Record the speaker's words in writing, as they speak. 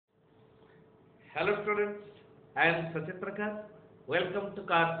Hello students, I am Sachin Prakash. Welcome to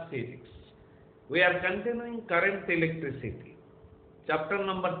Class Physics. We are continuing current electricity, chapter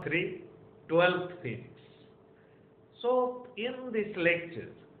number 3, 12th physics. So in this lecture,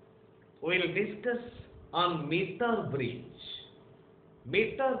 we will discuss on meter bridge.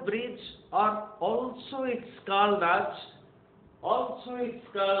 Meter bridge or also it's called as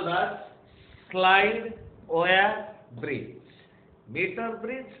slide wire bridge. Meter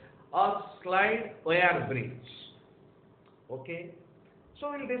bridge or slide wire bridge. Okay.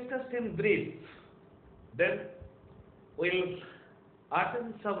 So we'll discuss in brief. Then we'll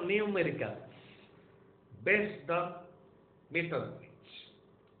attend some numericals based on meter bridge.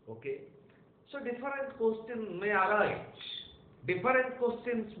 Okay. So different questions may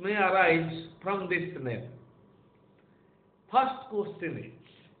arise from this scenario. First question is,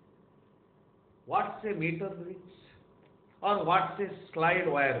 what's a meter bridge or what's a slide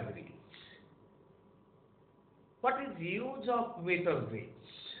wire bridge? What is use of meter bridge?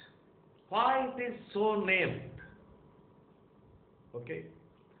 Why it is so named? Okay.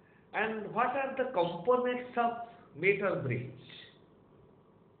 And what are the components of meter bridge?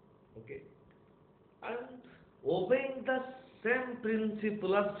 Okay. And obeying the same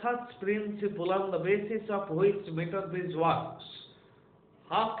principle or such principle on the basis of which meter bridge works,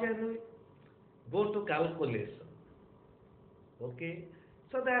 how can we go to calculation? Okay.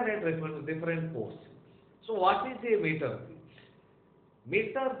 So there are different questions. So what is a meter bridge?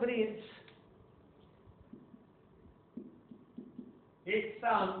 Meter bridge it's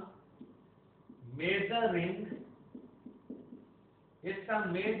a measuring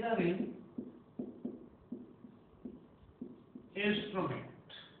instrument.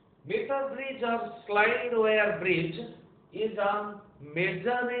 Meter bridge or slide wire bridge is a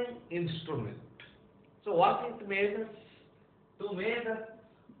measuring instrument. So what it measures? To measure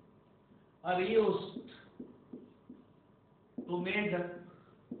are used to measure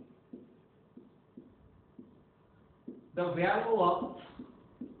the value of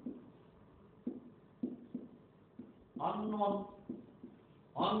unknown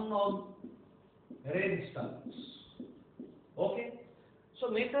resistance. Okay. So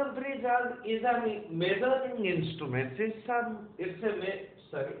meter bridge is a measuring instrument. It's a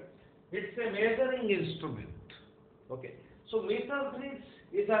measuring instrument. Okay. So meter bridge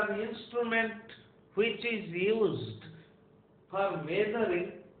is an instrument which is used for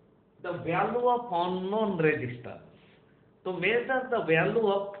measuring the value of unknown resistance. To measure the value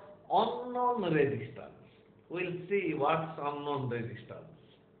of unknown resistance. We'll see what's unknown resistance.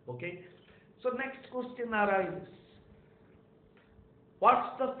 Okay. So next question arises.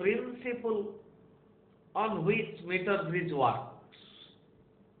 What's the principle on which meter bridge works?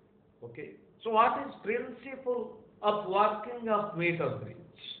 Okay. So what is principle of working of meter bridge?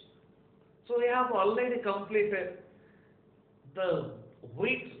 So we have already completed the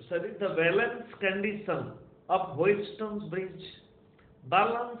valence condition of Wheatstone's bridge,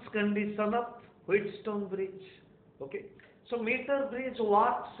 balance condition of Wheatstone bridge. Okay. So meter bridge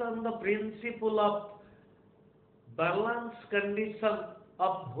works on the principle of balance condition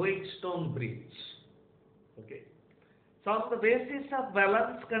of Wheatstone bridge. Okay. So on the basis of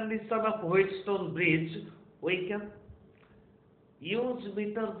balance condition of Wheatstone bridge, we can use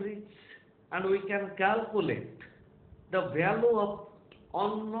meter bridge and we can calculate the value of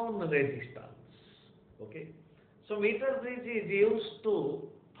unknown resistance. Okay. So meter bridge is used to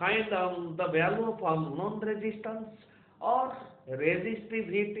find the value of unknown resistance or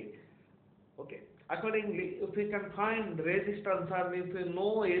resistivity. Okay. Accordingly, if we can find resistance or if we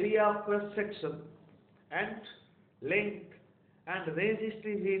know area of cross section and length and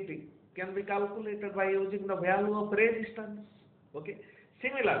resistivity can be calculated by using the value of resistance. Okay.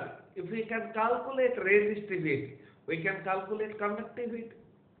 Similarly, if we can calculate resistivity, we can calculate conductivity.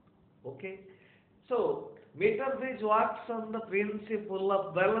 Okay. So meter bridge works on the principle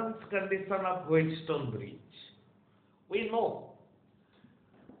of balance condition of Wheatstone bridge. We know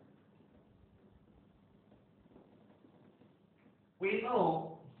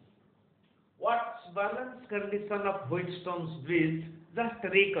what's balance condition of Wheatstone's bridge. Just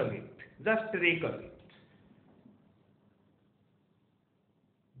recall it.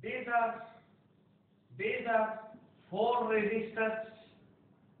 These are four resistors.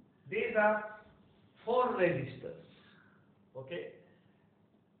 Okay.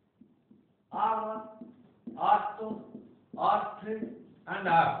 R1, R2, R3 and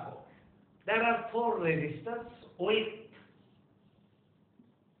R4. There are four resistors with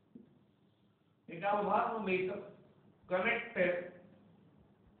a galvanometer connected.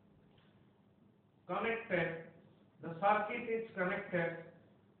 The circuit is connected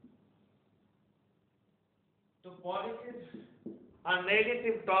to positive and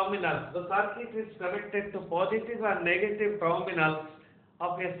negative terminals. The circuit is connected to positive and negative terminals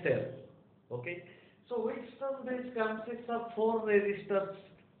of a cell. Okay. So which of these consists of four resistors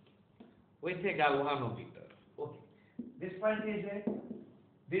with a galvanometer? Okay. This point is A,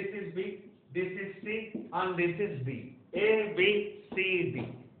 this is B, this is C, and this is D. A, B, C, D.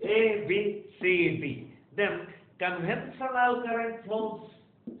 A, B, C, D. Then conventional current flows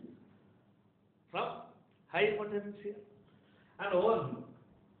from high potential, and when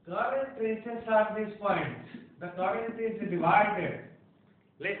current reaches at this point, the current is divided,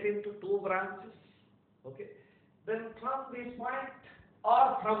 let into two branches. Okay. Then from this point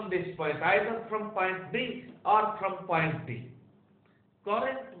or from this point, either from point B or from point D,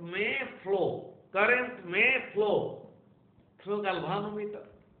 current may flow through galvanometer.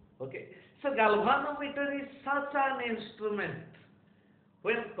 Okay. So galvanometer is such an instrument.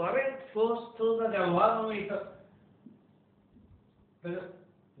 When current flows through the galvanometer, the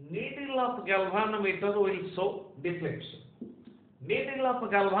needle of galvanometer will show deflection. Needle of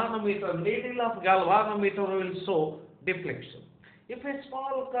galvanometer will show deflection. If a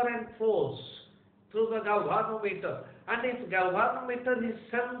small current flows through the galvanometer, and if galvanometer is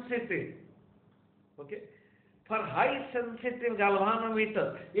sensitive, okay, for high sensitive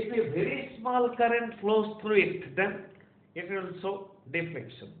galvanometer, if a very small current flows through it, then it will show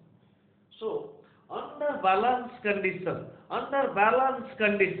deflection. So under balance condition,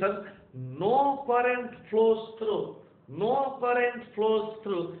 no current flows through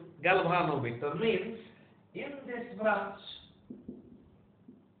galvanometer. Means in this branch,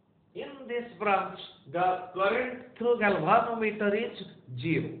 current through galvanometer is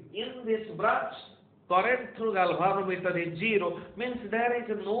 0. In this branch, current through galvanometer is 0. Means there is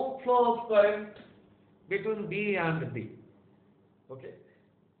no flow of current between B and D. Okay.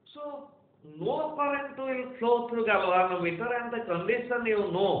 So no current will flow through galvanometer, and the condition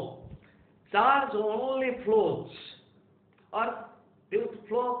you know, charge only flows, or due to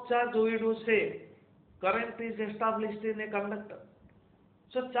flow of charge we do say current is established in a conductor.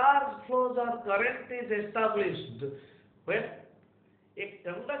 So charge flows or current is established when a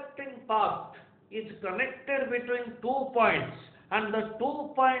conducting path is connected between 2 points, and the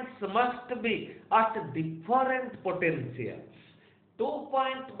 2 points must be at different potentials. 2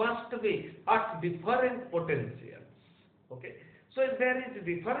 points must be at different potentials. Okay. So if there is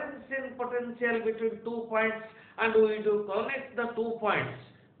difference in potential between 2 points, and we do connect the 2 points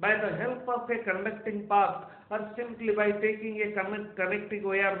by the help of a conducting path, or simply by taking a connecting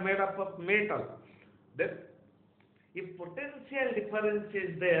wire made up of metal, then if potential difference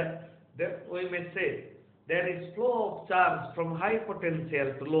is there, then we may say there is flow of charge from high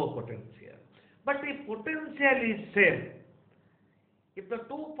potential to low potential. But if potential is same, if the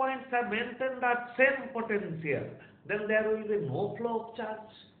 2 points are maintained at same potential, then there will be no flow of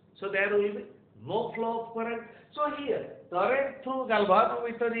charge. So there will be no flow of current. So here, current through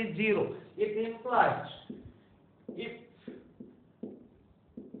galvanometer is 0. It implies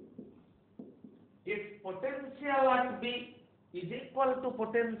if potential at B is equal to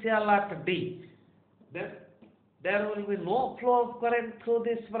potential at D, then there will be no flow of current through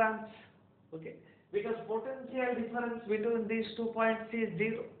this branch. Okay. Because potential difference between these 2 points is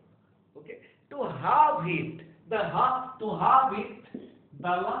 0. Okay. To have it, balance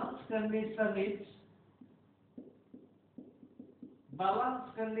condition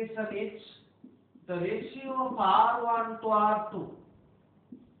is the ratio of R1 to R2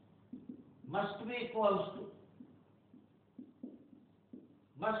 must be equals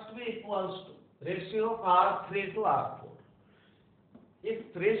to ratio of R3 to R4. If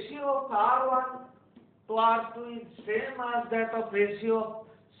ratio of R1 to R2 is same as that of ratio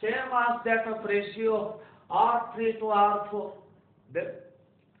of R3 to R4, then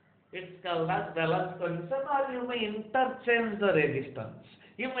it's called as balance condition, or you may interchange the resistance.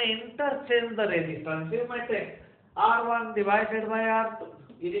 You may take R1 divided by R2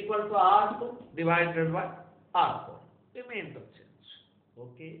 is equal to R2 divided by R4. You may interchange.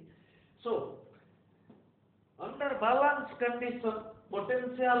 Okay. So under balance condition,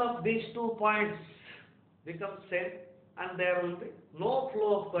 potential of these 2 points becomes same, and there will be no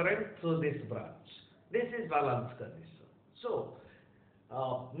flow of current through this branch. This is balance condition. So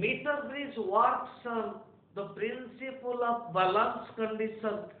meter bridge works on the principle of balance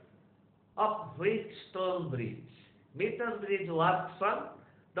condition of Wheatstone bridge. Meter bridge works on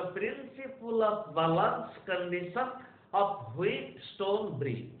the principle of balance condition of Wheatstone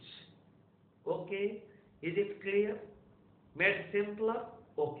bridge. Okay. Is it clear? Made simpler?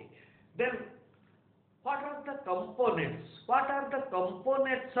 Okay. Then what are the components?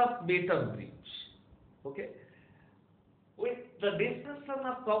 Of meter bridge? Okay. With the discussion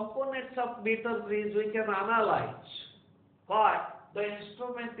of components of meter bridge, we can analyze why the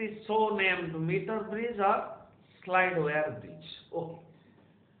instrument is so named meter bridge or slide wire bridge. Okay.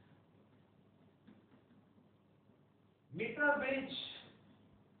 Meter bridge.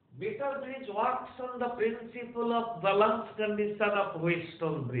 Meter bridge works on the principle of balance condition of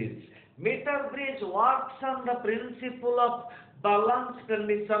Wheatstone bridge. Meter bridge works on the principle of balance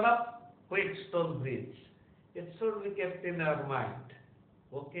condition of Wheatstone bridge. It should be kept in our mind.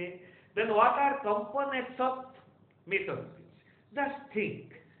 Okay. Then what are components of meter bridge? Just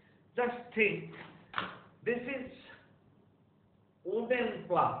think. Just think. This is wooden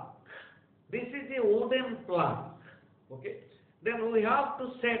plank. This is a wooden plank. Okay. Then we have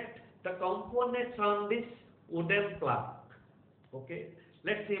to set the components on this wooden plank. Okay.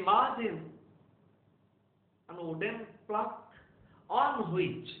 Let's imagine a wooden plank on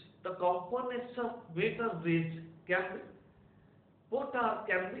which the components of meter bridge can be put or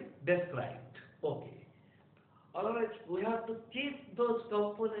can be described. Okay. Otherwise, we have to keep those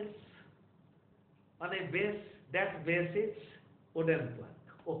components on a base. That base is wooden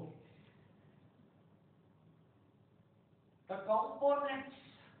plank. Okay. The components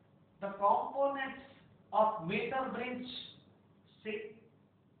of meter bridge. See,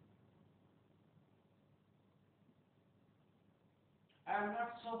 I am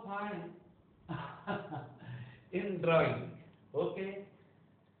not so fine in drawing. Okay.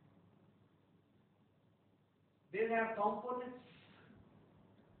 These are components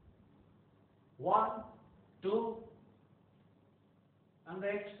 1, 2, and the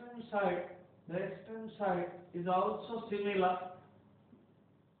extreme side is also similar.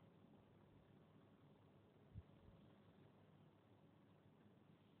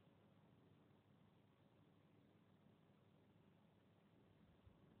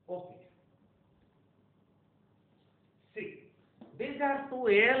 Okay. See, these are two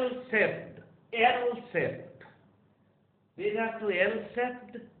L-shaped. These are two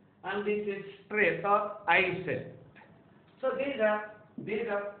L-shaped, and this is straight or I-shaped. So these are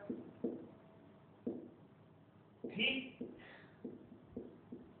thick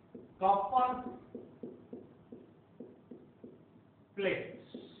copper plates.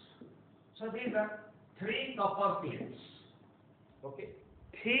 So these are 3 copper plates. Okay,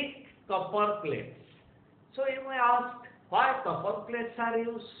 thick copper plates. So you may ask, why copper plates are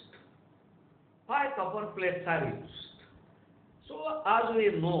used? Why copper plates are used? So as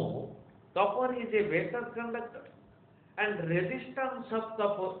we know, copper is a better conductor, and resistance of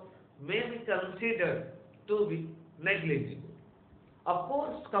copper may be considered to be negligible. Of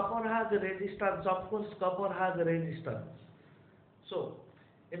course, copper has a resistance. So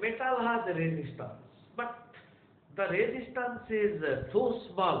a metal has a resistance, but the resistance is too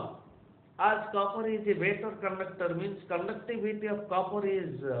small. As copper is a better conductor, means conductivity of copper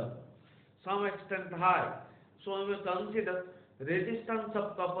is some extent high. So we may consider resistance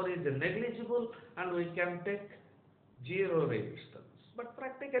of copper is negligible, and we can take 0 resistance. But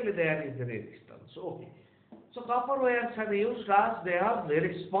practically there is resistance. Okay. So copper wires are used as they have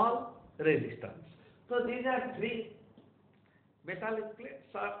very small resistance. So these are 3 metallic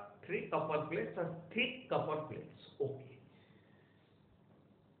plates or 3 copper plates or thick copper plates. Okay.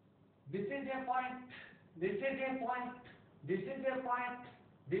 This is a point, this is a point, this is a point,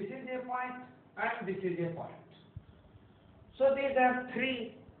 this is a point, and this is a point. So these are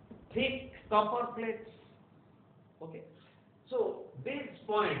 3 thick copper plates. Okay. So these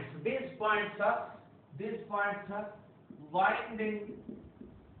points are winding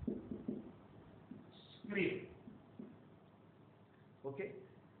screw. Okay.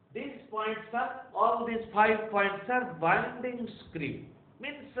 These points are, all these 5 points are winding screw.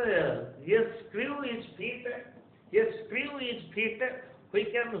 Means a screw is fitted,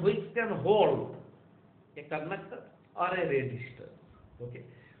 which can hold a conductor or a resistor. Okay.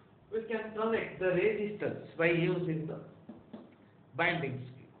 We can connect the resistors by using the binding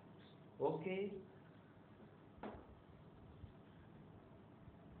screws. Okay.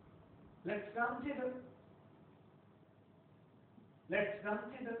 Let's consider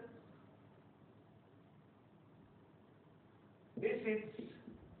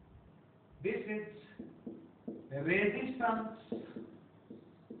this is resistance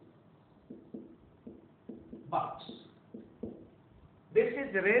box. This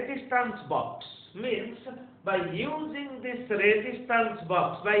is resistance box. Means by using this resistance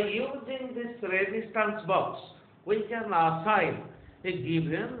box, we can assign a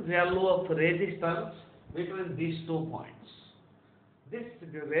given value of resistance between these 2 points. This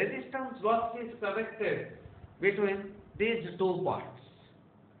resistance box is connected between these 2 points.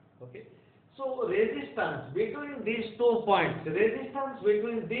 Okay. So resistance between these 2 points,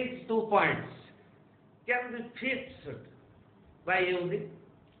 can be fixed by using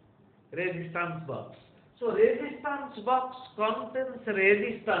resistance box. So resistance box contains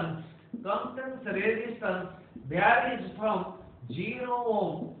resistance varies from 0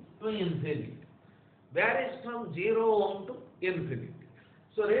 ohm to infinity.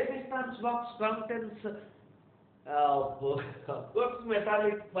 So resistance box contains of course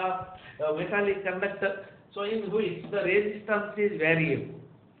metallic conductor, so in which the resistance is variable.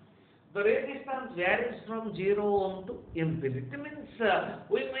 The resistance varies from 0 ohm to infinity. Means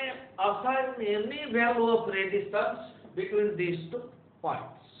we may assign any value of resistance between these 2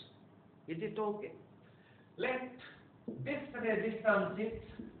 points. Is it okay? Let this resistance is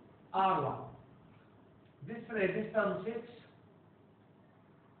R1. This resistance is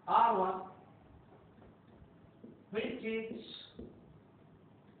R1, which is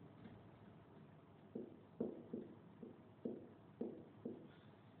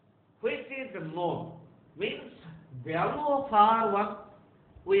known, means value of R1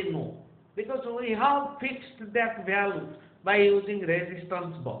 we know, because we have fixed that value by using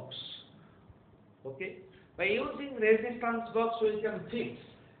resistance box. Okay, by using resistance box we can fix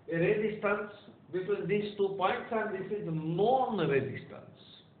a resistance between these 2 points, and this is known resistance.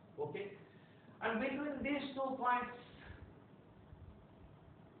 Okay, and between these 2 points,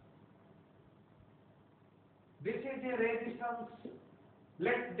 this is a resistance.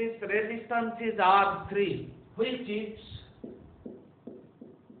 Let this resistance is R3, which is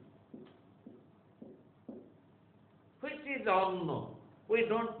unknown. We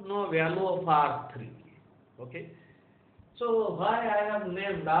don't know value of R3. Okay. So why I have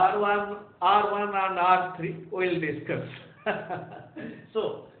named R1 and R3, we'll discuss.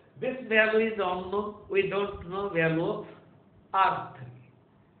 So this value is unknown. We don't know value of R3.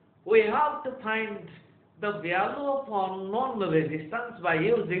 We have to find the value of unknown resistance by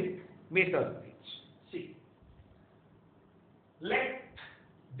using meter gauge. See, let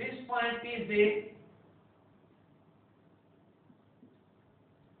this point is A,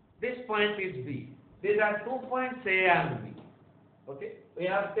 this point is B. These are 2 points A and B. Okay, we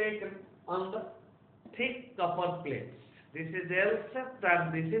have taken on the thick copper plates. This is L set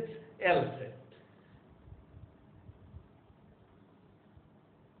and this is L set.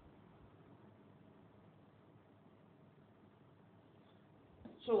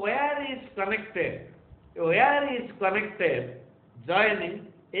 So where is connected joining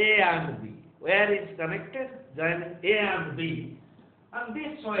A and B? Where is connected joining A and B? And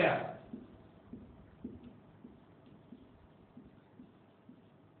this wire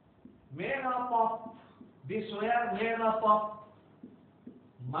made up of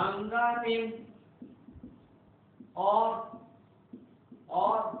manganese or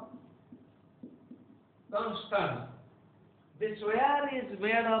tungsten. This wire is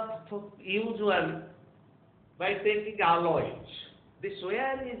made up usually by taking alloys. This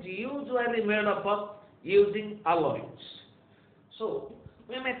wire is usually made up of using alloys. So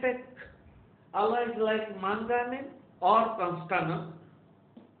we may take alloys like manganese or tungsten.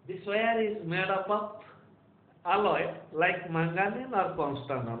 This wire is made up of alloy like manganese or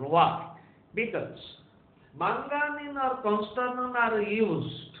tungsten. Why? Because manganese or tungsten are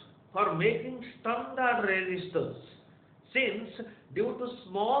used for making standard resistors. Since due to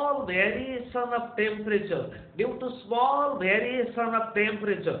small variation of temperature,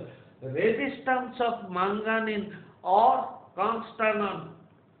 resistance of manganese or tungsten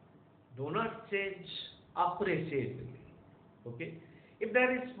do not change appreciably. Okay? If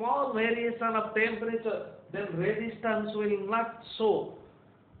there is small variation of temperature, then resistance will not show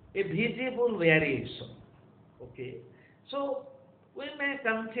a visible variation. Okay? So we may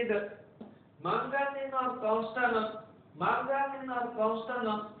consider manganese or tungsten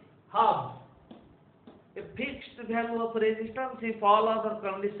have a fixed value of resistance if all other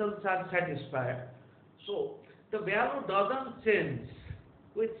conditions are satisfied. So the value doesn't change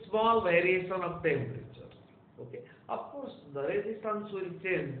with small variation of temperature. Okay. Of course, the resistance will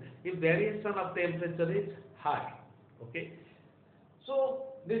change if variation of temperature is high. Okay. So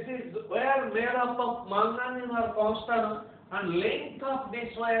this is wire made up of manganese or tungsten, and length of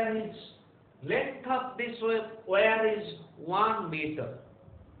this wire is 1 meter,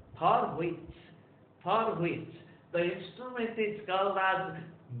 for which the instrument is called as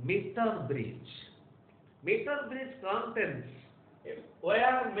meter bridge. Meter bridge contains a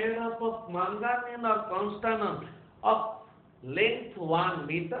wire made up of manganese or tungsten of length 1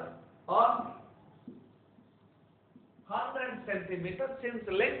 meter or 100 centimeters. Since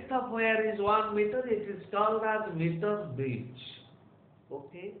length of wire is 1 meter, it is called as meter bridge.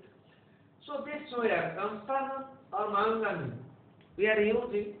 Okay. So this wire, tungsten or manganese, we are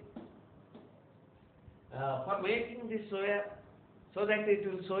using for making this wire so that it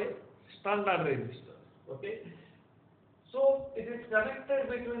will show a standard resistor. Okay. So it is connected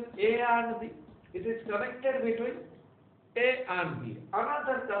between A and B. It is connected between A and B.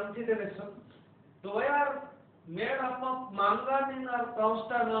 Another consideration, the wire made up of manganese or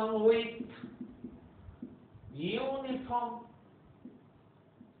tungsten with uniform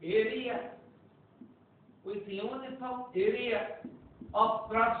area of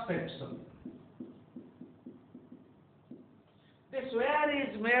cross section. This wire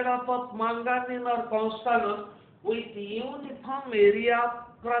is made up of manganese or tungsten with uniform area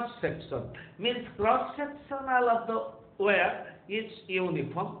of cross section. Means cross sectional of the wire is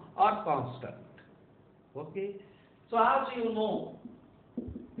uniform or constant. Okay. So as you know,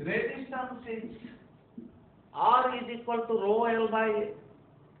 resistance is R is equal to rho L by A.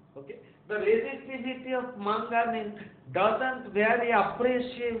 Okay. The resistivity of manganese doesn't vary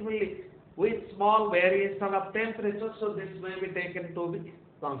appreciably with small variation of temperature, so this may be taken to be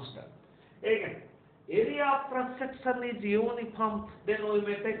constant. Again, area of cross section is uniform, then we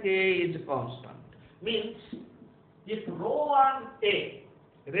may take A is constant. Means if rho and A,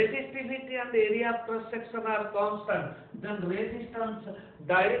 resistivity and area of cross section are constant, then resistance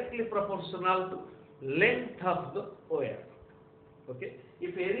directly proportional to length of the wire. Okay.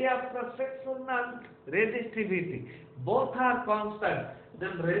 If area of cross section and resistivity both are constant,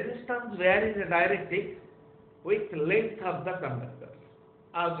 then resistance varies directly with length of the conductor,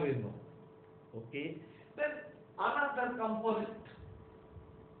 as we know. Okay. Then another component.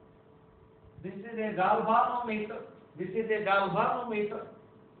 This is a galvanometer. This is a galvanometer.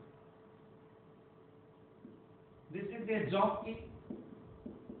 This is a jockey.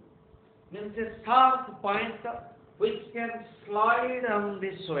 Means a sharp pointer which can slide on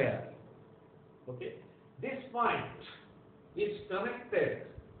this wire. Okay. This point is connected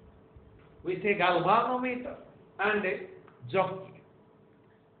with a galvanometer and a jockey.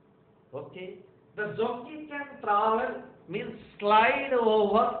 Okay. The jockey can travel, means slide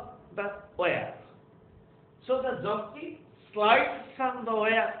over the wire. So the jockey slides on the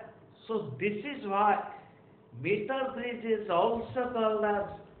wire. So this is why meter bridge is also called as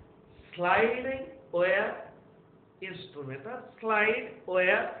sliding wire instrument or slide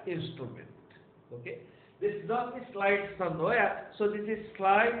wire instrument. Okay. This jockey slides on the wire, so this is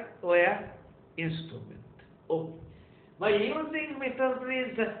slide wire instrument. Okay. By using meter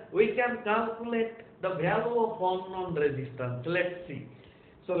bridge, we can calculate the value of unknown resistance. Let's see.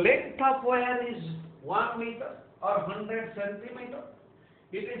 So length of wire is 1 meter or 100 centimeter.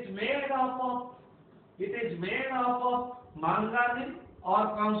 It is made up of manganese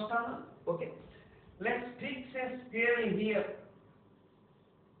or tungsten. Okay. Let's fix a scale here.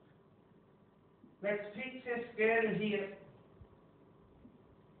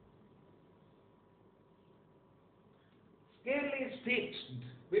 Scale is fixed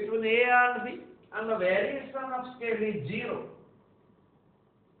between A and B, and the variation of scale is 0,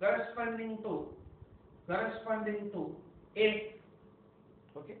 corresponding to A.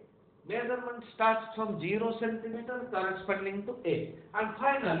 Okay. Measurement starts from 0 centimeter corresponding to A, and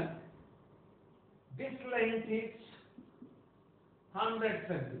finally this length is 100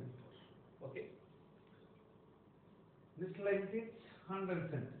 centimeters. Okay. This length is 100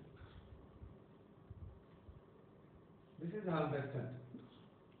 centimeters. This is 100 centimeters.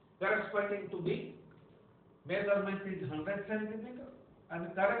 Corresponding to B, measurement is 100 centimeters,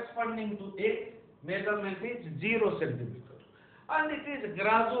 and corresponding to A, measurement is 0 centimeters, and it is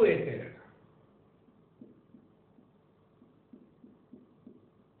graduated.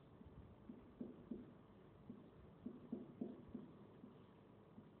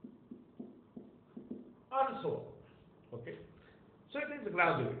 Also, okay. So it is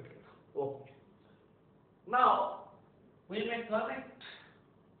graduated. Okay. Now we may connect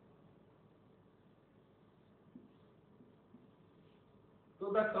to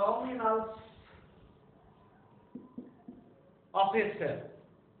the terminals of a cell.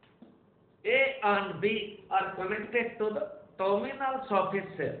 A and B are connected to the terminals of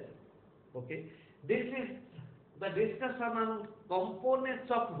a cell. Okay. This is the discussion on components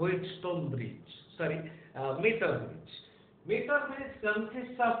of Wheatstone bridge. Meter bridge. Meter bridge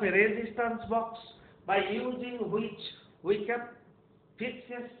consists of a resistance box by using which we can fix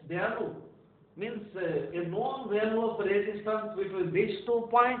a value, means a known value of resistance between these 2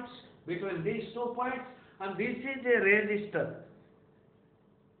 points, and this is a resistor.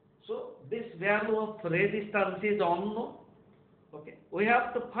 So this value of resistance is unknown. Okay. We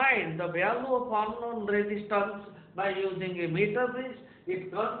have to find the value of unknown resistance by using a meter bridge. It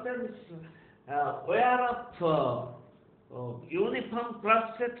contains wire of uniform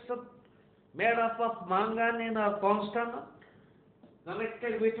cross section made up of manganese or constant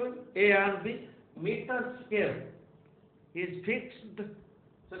connected between A and B. Meter scale is fixed,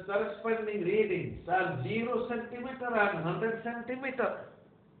 so corresponding readings are 0 centimeter and 100 centimeter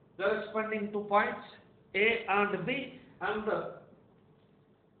corresponding to points A and B, and the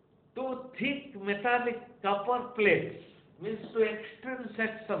two thick metallic copper plates, means two extreme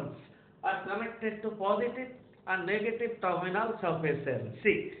sections, are connected to positive and negative terminals of a cell.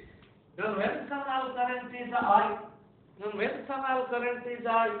 See, conventional current is I. Conventional current is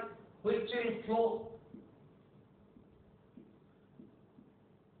I, which will flow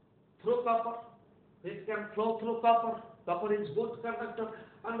through copper. It can flow through copper. Copper is good conductor,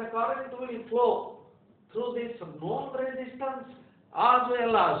 and the current will flow through this known resistance as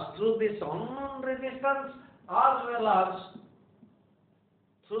well as through this unknown resistance as well as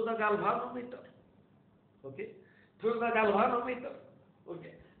through the galvanometer. Okay, through the galvanometer.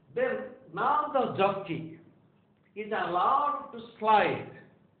 Okay, then now the jockey is allowed to slide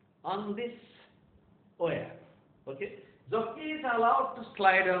on this wire. Okay, jockey is allowed to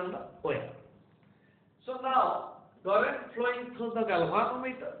slide on the wire. So now current flowing through the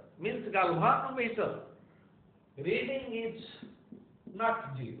galvanometer means galvanometer reading is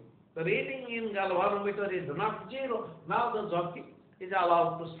not 0. The reading in galvanometer is not 0. Now the jockey is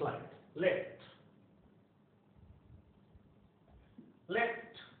allowed to slide left.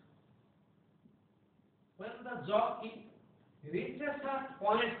 When the jockey reaches at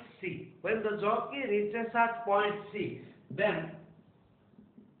point C, then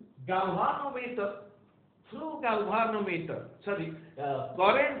current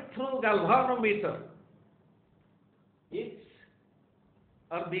through galvanometer is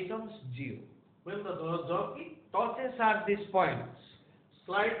or becomes 0. When the jockey touches at these points,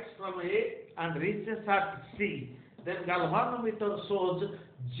 slides from A and reaches at C, then galvanometer shows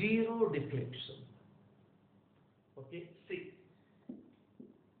 0 deflection. Okay, C.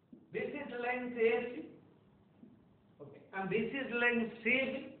 This is length AC. Okay, and this is length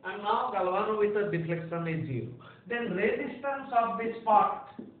CB, and now galvanometer deflection is 0. Then resistance of this part,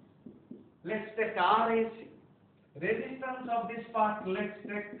 let's take RAC. Resistance of this part, let's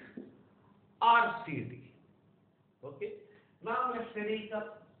take RCD. Okay, now let's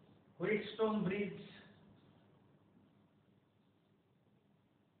recap Wheatstone bridge.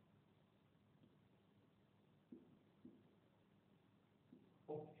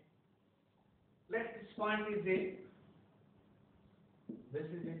 Okay, let this point is A. This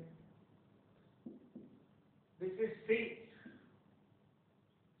is A. This is C.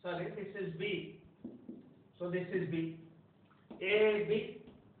 Sorry, this is B. So this is B. A, B,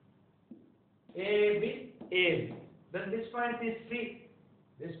 A, B, A, B. Then this point is C.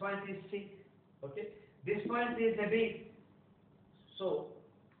 This point is C. Okay. This point is a B. So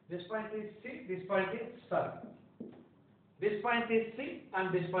this point is C. This point is sorry. This point is C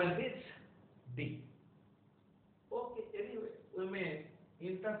and this point is D. Okay. Anyway, we may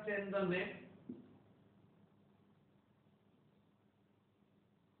interchange the name.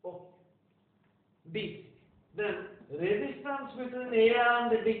 Okay. D. Then resistance between A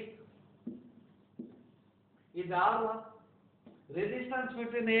and D is R1. Resistance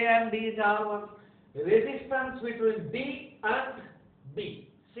between A and D is R1. Resistance between D and B.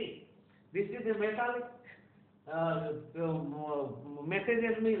 See, this is a metallic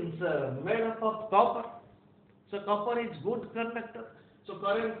material, means made up of copper. So copper is good conductor. So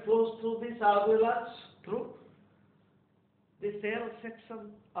current flows through this as well as through the cell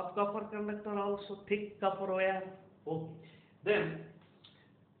section of copper conductor, also thick copper wire. Okay. Then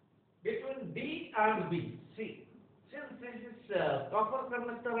between D and B, see, since this is copper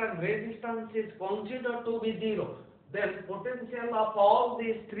conductor and resistance is considered to be 0, then potential of all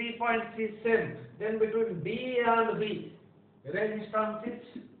these 3 points is same. Then between D and B, resistance is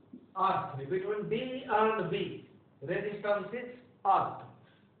R3. Between D and B, resistance is R3.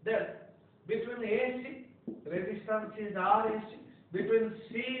 Then between AC, resistance is RAC. Between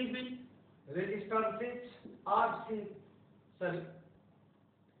CB, resistance is RC. Sorry.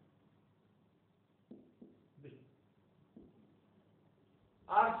 B.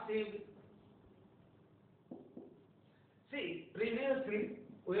 RCB. See, previously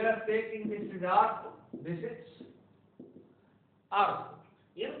we are taking this is R2, this is R2.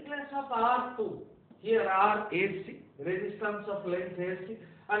 In place of R2, here RAC, resistance of length AC,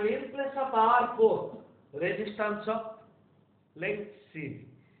 and in place of R4, resistance of length CD.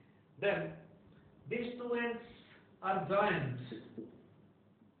 Then these two ends are joined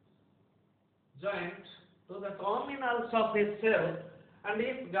to the terminals of a cell, And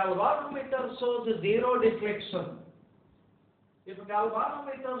if galvanometer shows zero deflection, if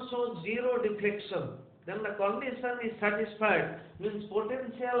galvanometer shows zero deflection, then the condition is satisfied, means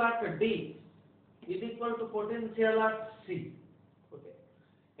potential at D is equal to potential at C. Okay.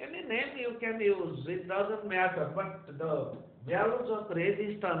 Any name you can use, it doesn't matter, but the values of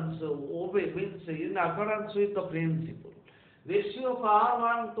resistance obey, means in accordance with the principle. Ratio of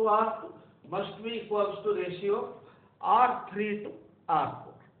R1 to R2 must be equals to ratio of R3 to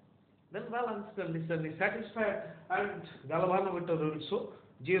R4. Then balance condition is satisfied and galvanometer will show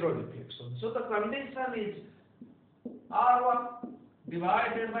zero deflection. So the condition is R1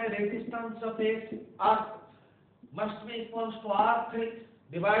 divided by resistance of AC, R must be equals to R3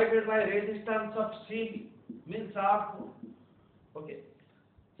 divided by resistance of C, means R4. Okay.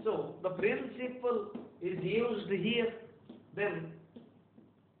 So the principle is used here. Then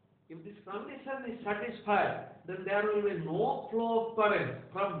if this condition is satisfied, then there will be no flow of current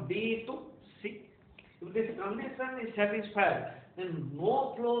from D to C. If this condition is satisfied, then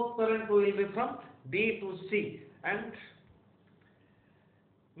no flow of current will be from D to C. And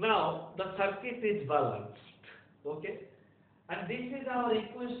now the circuit is balanced. Okay. And this is our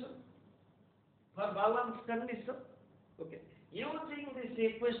equation for balanced condition. Okay. Using this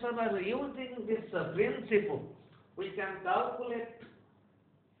equation or using this principle, we can calculate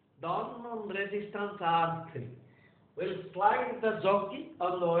the unknown resistance R3. We'll slide the jockey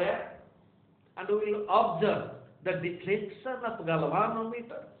on the wire and we will observe the deflection of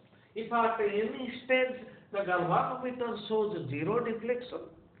galvanometer. If at any stage the galvanometer shows zero deflection,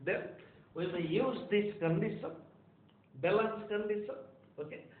 then we may use this condition, balance condition,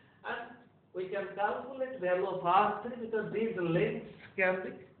 okay, and we can calculate value of R3 because these lengths can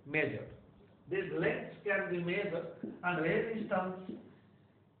be measured. These lengths can be measured and resistance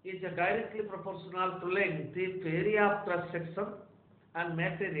is directly proportional to length if area of cross section and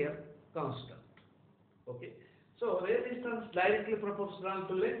material constant. Okay. So resistance directly proportional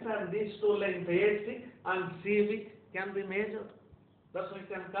to length and these two lengths AC and CV can be measured. Thus we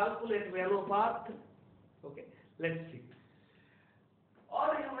can calculate value of R3. Okay. Let's see. Or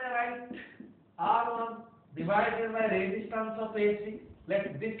you may write R1 divided by resistance of AC.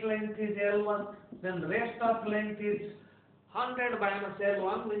 Let this length is L1, then rest of length is 100 minus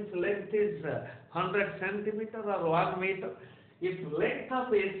L1, means length is 100 centimeter or 1 meter. If length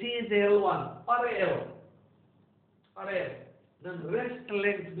of AC is L1 or L, then rest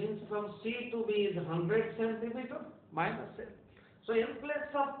length means from C to B is 100 centimeter minus L. So in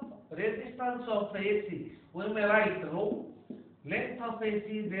place of resistance of AC, we may write rho. Length of AC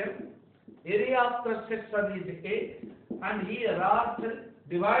is L, area of cross section is A, and here R3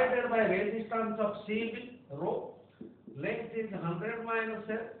 divided by resistance of CB, rho. Length is 100 minus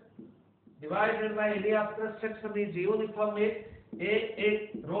L, divided by area of cross section is uniform A,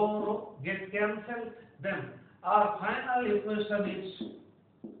 rho, get cancelled. Then our final equation is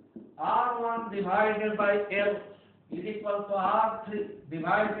R1 divided by L is equal to R3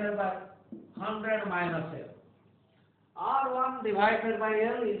 divided by 100 minus L. R1 divided by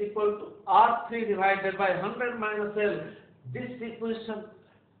L is equal to R3 divided by 100 minus L. This equation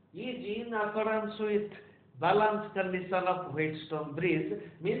is in accordance with balance condition of Wheatstone bridge,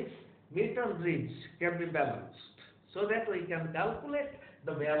 means meter bridge can be balanced, so that we can calculate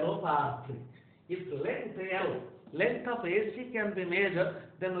the value of R3. If length L, length of AC can be measured,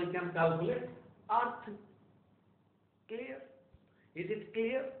 then we can calculate R3. Clear? Is it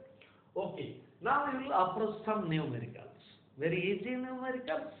clear? Okay. Now we will approach some numericals. Very easy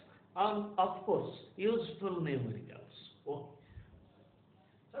numericals and of course useful numericals. Okay.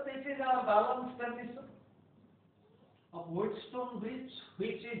 So this is our balance condition of Wheatstone bridge,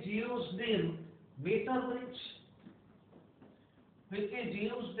 which is used in meter bridge.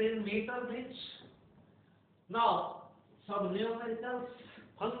 Now some numericals,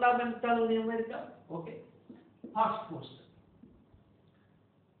 fundamental numerical. Okay. First question.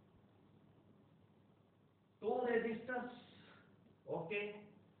 Two resistors. Okay.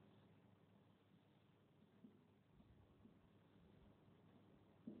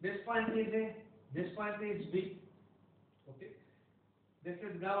 This point is A, this point is B. Okay. This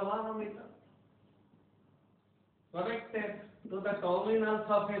is galvanometer connected to the terminals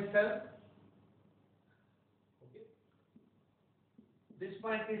of a cell. Okay. This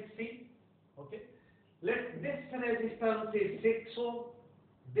point is C. Okay. Let this resistance is 6 ohm.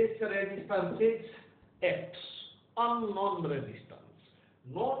 This resistance is X. Unknown resistance.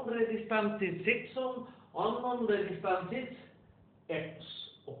 Known resistance is 6 ohm. Unknown resistance is X.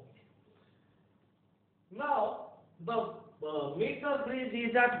 Okay. Now the meter bridge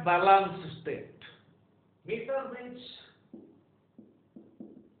is at balanced state. Meter bridge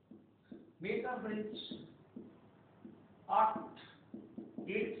meter bridge at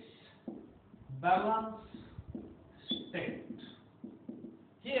its balance state.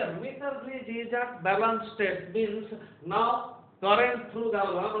 Here meter bridge is at balance state means now current through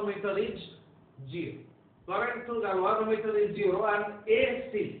galvanometer is 0. Current through galvanometer is 0 and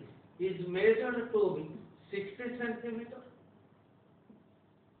AC is measured to be 60 centimeter.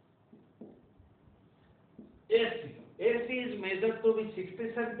 AC is measured to be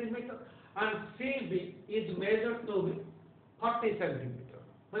 60 centimeter and CB is measured to be 40 centimeter.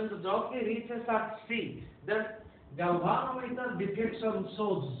 When the jockey reaches at C, then galvanometer deflection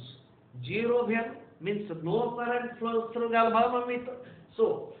shows 0 value, means no current flows through galvanometer.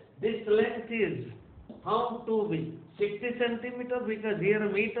 So this length is found to be 60 centimeter because here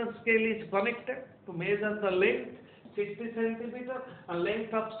meter scale is connected to measure the length 60 centimeter and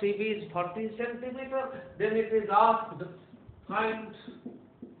length of CB is 40 centimeter. Then it is asked find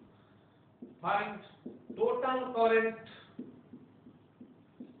total current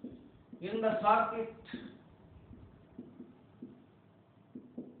in the circuit.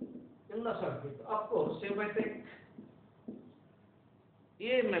 Of course, if I take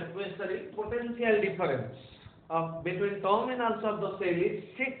EMF, potential difference between terminals of the cell is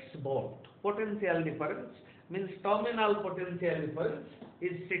 6 volt. Potential difference means terminal potential difference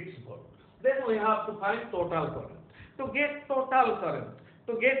is 6 volt. Then we have to find total current. To get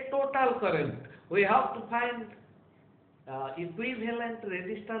total current, we have to find equivalent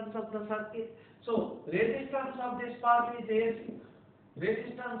resistance of the circuit. So resistance of this part is AC.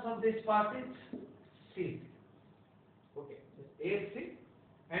 Resistance of this part is C. Okay, AC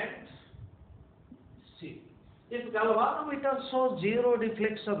and C. If galvanometer shows 0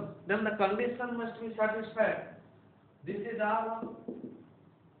 deflection, then the condition must be satisfied. This is R1.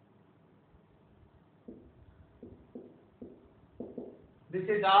 This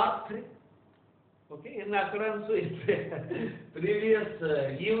is R3. Okay, in accordance with previous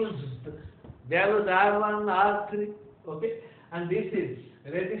used values R1, R3. Okay, and this is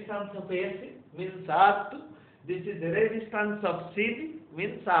resistance of AC means R2. This is the resistance of CD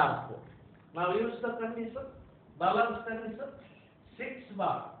means R4. Now use the condition, balance condition, 6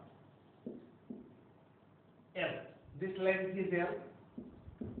 bar L. This length is L.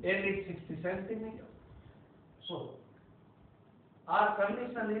 L is 60 centimeter. So our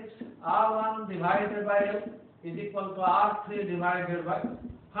condition is R1 divided by L is equal to R3 divided by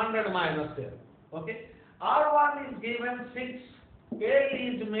 100 minus L. Okay. R1 is given 6. L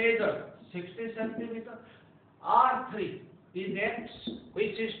is measured 60 centimeter. R3 is X,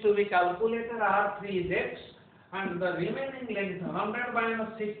 which is to be calculated. R3 is X, and the remaining length 100 minus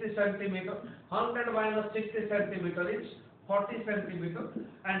 60 centimeter. 100 minus 60 centimeter is 40 centimeter,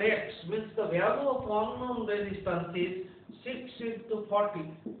 and X means the value of unknown resistance is 6 into 40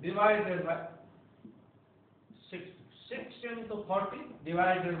 divided by 60. 6 into 40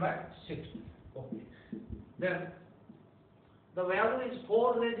 divided by 60. Okay. Then the value is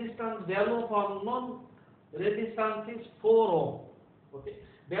 4 resistance. Value of unknown resistance is 4 ohm. Okay.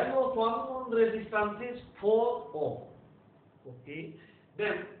 Value of unknown resistance is 4 ohm. Okay.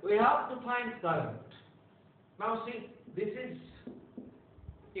 Then we have to find current. Now see, this is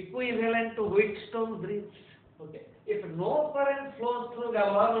equivalent to Wheatstone bridge. Okay. If no current flows through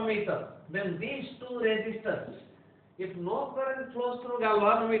galvanometer, then these two resistors. If no current flows through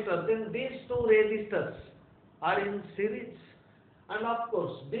galvanometer, then these two resistors are in series. And of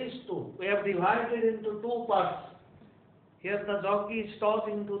course, these two we have divided into 2 parts. Here the jockey is tossed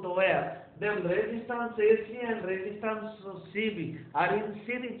into the wire. Then resistance AC and resistance CB are in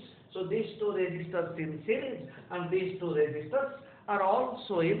series. So these two resistors in series and these two resistors are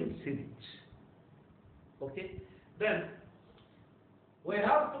also in series. Okay. Then we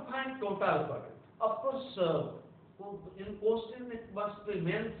have to find total current. Of course, in question it must be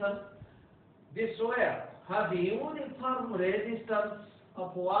mentioned this wire has a uniform resistance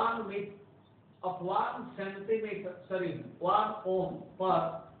of 1 ohm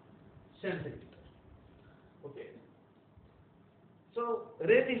per centimeter. Okay. So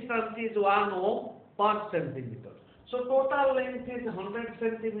resistance is 1 ohm per centimeter. So total length is 100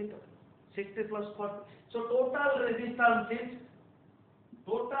 centimeter. 60 plus 40. So total resistance is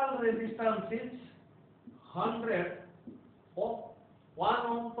 100 ohm. 1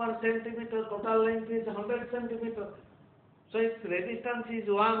 ohm per centimeter, total length is 100 centimeter. So its resistance is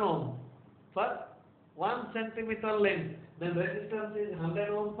 1 ohm per 1 centimeter length. Then resistance is 100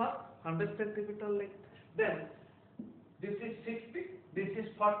 ohm per 100 centimeter length. Then this is 60, this is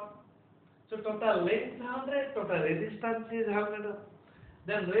 40. So total length 100, total resistance is 100.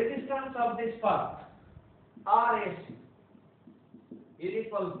 Then resistance of this part, RAC, is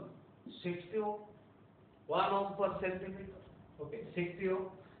equal to 60 ohm, 1 ohm per centimeter. Okay, 60 ohm.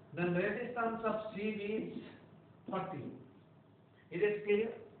 Then resistance of CV is 40 ohm. Is it clear?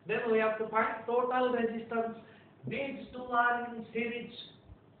 Then we have to find total resistance. These two are in series.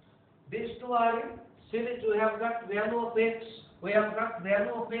 These two are in series. We have got value of X. We have got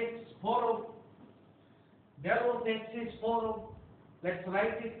value of X 4 ohm. Value of X is 4 ohm. Let's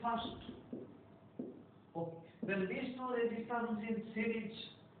write it first. Okay. Then these two resistance in series.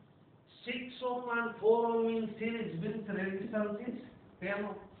 6 ohm and 4 ohm in series means resistance is 10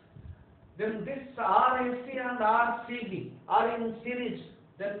 ohm. Then this RAC and RCB are in series.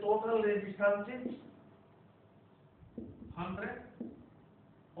 Then total resistance is 100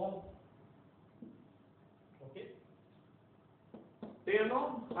 ohm. Okay. 10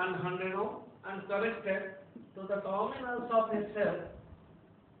 ohm and 100 ohm and connected to the terminals of a cell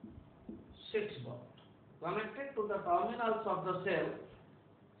 6 volt. Connected to the terminals of the cell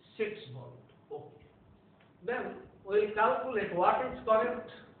 6 volt. Okay. Then we will calculate what is current.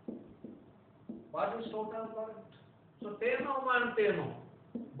 What is total current? So 10 ohm and 10 ohm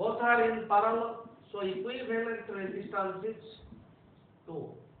both are in parallel. So equivalent resistance is 2 ohm.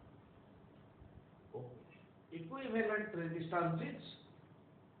 Okay. Equivalent resistance is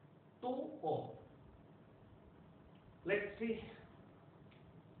 2 ohm. Let's see.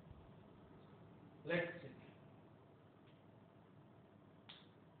 Let's see.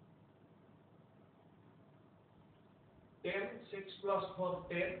 10, 6 plus 4,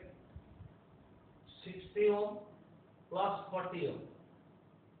 10, 60 ohm plus 40 ohm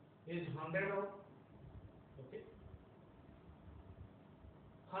is 100 ohm. Okay.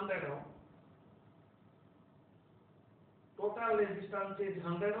 100 ohm. Total resistance is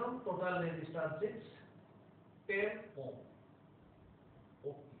 100 ohm. Total resistance is 10 ohm.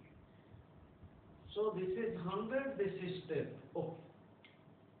 Okay. So this is 100, this is 10. Okay.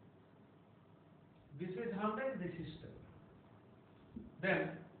 This is 100, this is 10. Then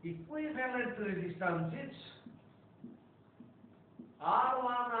equivalent resistance is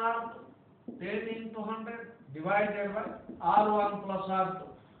R1 R2 10 into 100 divided by R1 plus R2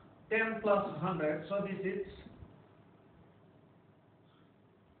 10 plus 100. So this is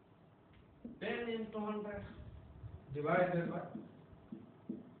 10 into 100 divided by.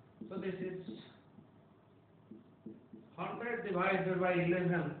 So this is 100 divided by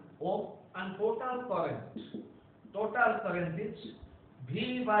 11 ohm and total current. Total current is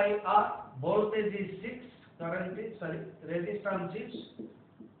V by R. Voltage is 6. Current is resistance is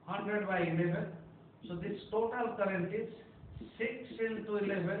 100 by 11. So this total current is 6 into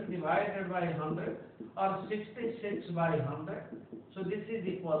 11 divided by 100 or 66 by 100. So this is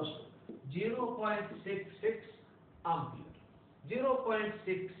equals to 0.66 ampere.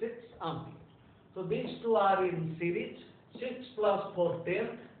 0.66 ampere. So these two are in series. 6 plus 4,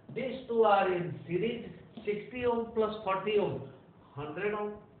 10. These two are in series. 60 ohm plus 40 ohm, 100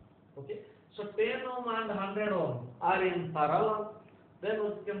 ohm. Okay. So 10 ohm and 100 ohm are in parallel. Then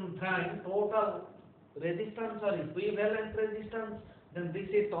we can find total resistance or equivalent resistance. Then this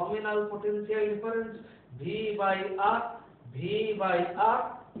is terminal potential difference. V by R. V by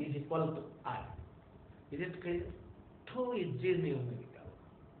R is equal to I. Is it clear? 2 is numerical.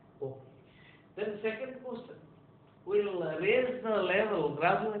 Okay. Then second question. We will raise the level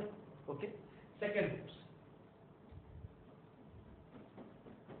gradually. Okay. Second question.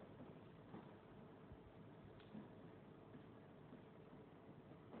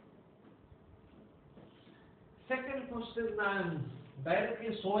 Second question, I am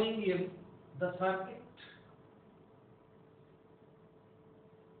directly showing you the circuit.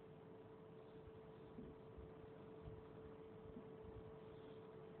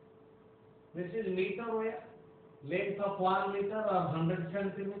 This is meter wire, length of 1 meter or 100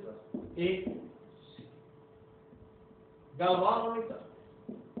 centimeter. A. Galvanometer.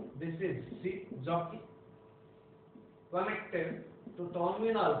 This is C. Jockey. Connected to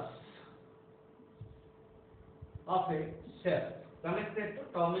terminals of a cell. Connected to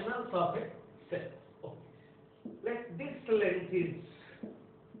terminals of a cell. Okay. Let this length is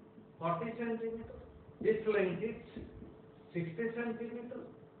 40 centimeter. This length is 60 centimeter.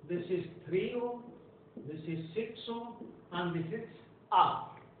 This is 3 ohm. This is 6 ohm. And this is R.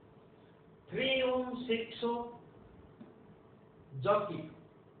 3 ohm, 6 ohm. Jockey.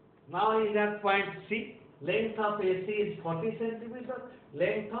 Now is at point C. Length of AC is 40 centimeter.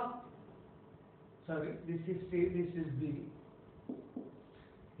 Length of, this is C, this is B.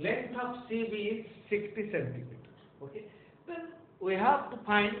 Length of CB is 60 centimeter. Okay. Then we have to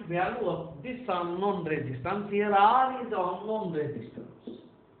find value of this unknown resistance. Here R is unknown resistance.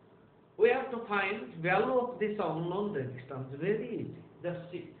 We have to find value of this unknown resistance. Very easy. Just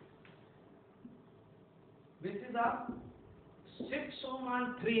see. This is our 6 ohm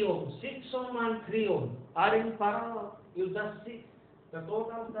and 3 ohm. 6 ohm and 3 ohm are in parallel. You just see the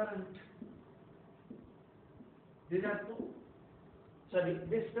total current. These are two. Sorry,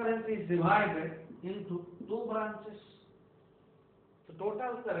 this current is divided into two branches. The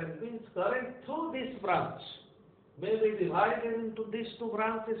total current means current through this branch may be divided into these two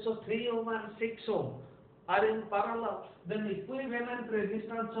branches. So 3 ohm and 6 ohm are in parallel. Then equivalent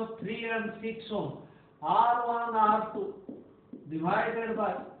resistance of 3 and 6 ohm, R1 R2 divided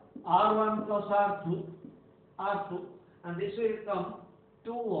by R1 plus R2, and this will come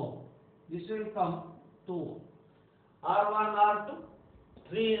 2 ohm. This will come 2 ohm. R1 R2,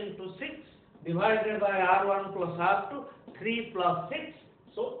 3 into 6 divided by R1 plus R2, 3 plus 6,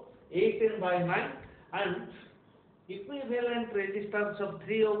 so 18 by 9, and equivalent resistance of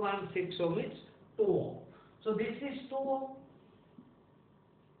 3 ohm and 6 ohm is 2 ohm. So this is 2 ohm.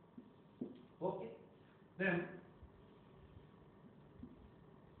 Okay. Then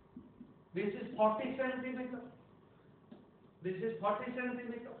this is 40 centimeter. This is 40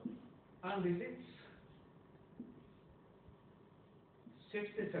 centimeter, and this is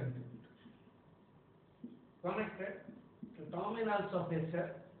 60 centimeter. Connected to terminals of a cell.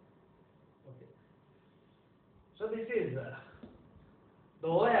 Okay. So this is the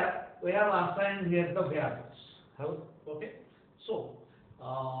wire we have assigned here the values. Okay. So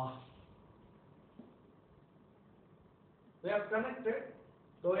we have connected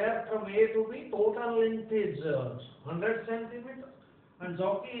the wire from A to B. Total length is 100 centimeter, and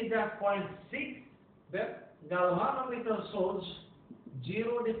jockey is at point C. Then galvanometer shows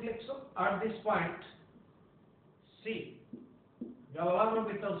 0 deflection at this point C.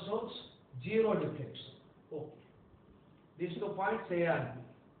 Galvanometer shows 0 deflection. Okay. These 2 points A and B.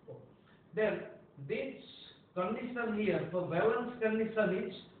 Okay. Then this condition here for valence condition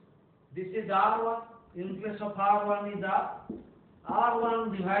is, this is R1. In place of R1 is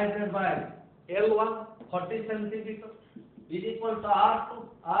R1 divided by L1, 40 centimeter, is equal to R2.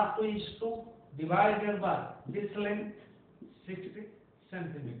 R2 is 2 divided by this length, 60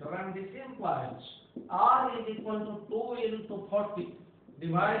 centimeter, and this implies R is equal to 2 into 40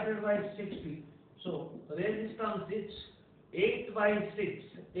 divided by 60. So resistance is 8 by 6.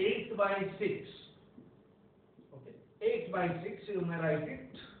 8 by 6. Okay. 8 by 6, you may write it.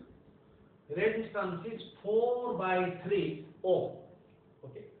 Resistance is 4 by 3 ohm.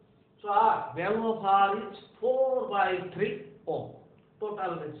 Okay. So R, value of R is 4 by 3 ohm.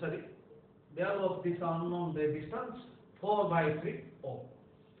 Total, value of this unknown resistance 4 by 3 ohm.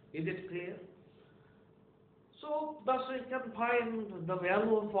 Is it clear? So thus we can find the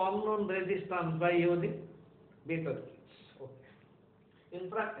value of unknown resistance by using meter gauge. Okay. In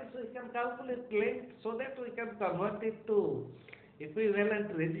practice we can calculate length so that we can convert it to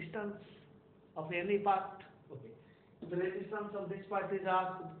equivalent resistance of any part. Okay. If the resistance of this part is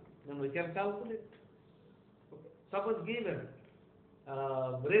asked, then we can calculate. Okay. Suppose given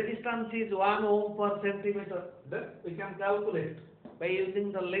resistance is 1 ohm per centimeter, then we can calculate by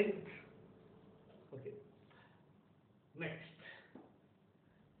using the length. Okay.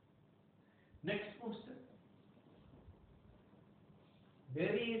 Next question.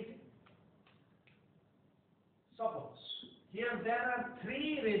 Very easy. Suppose here there are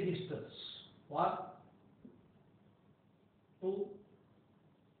 3 resistors. 1, 2,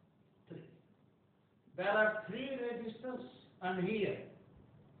 3. There are 3 resistors, and here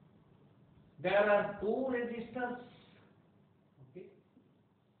there are 2 resistors. Okay,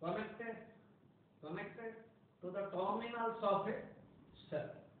 connected to the terminals of a cell.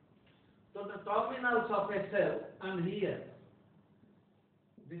 To the terminals of a cell, and here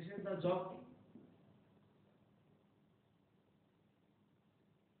this is the jockey.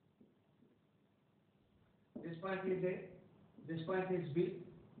 This point is A, this point is B,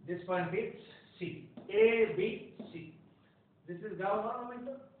 this point is C. A, B, C. This is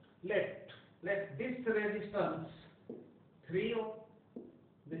galvanometer. Let this resistance 3 ohm,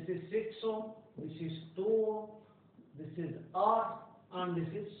 this is 6 ohm, this is 2 ohm, this is R, and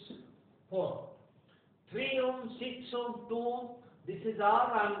this is 4. 3 ohm, 6 ohm, 2 ohm, this is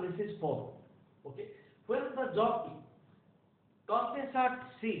R, and this is 4. Okay. When the jockey touches at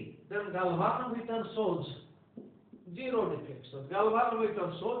C, then galvanometer shows 0 deflection.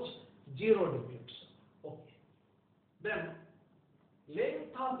 Galvanometer shows 0 deflection. Okay. Then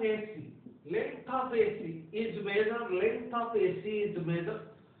length of AC is measured, and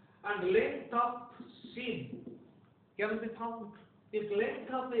length of C can be found. If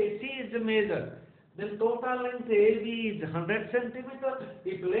length of AC is measured, then total length AB is 100 centimeter.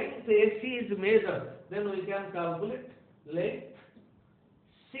 If length AC is measured, then we can calculate length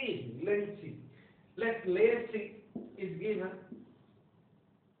C. Let layer C is given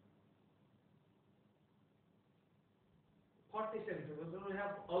 40 centimeters. We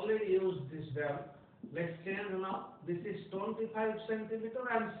have already used this value. Let's change now. This is 25 centimeter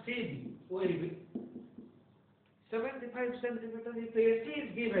and CB will be 75 centimeter. If AC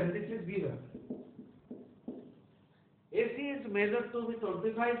is given, this is given. AC is measured to be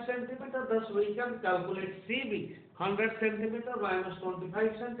 25 centimeter. Thus we can calculate CB 100 centimeter minus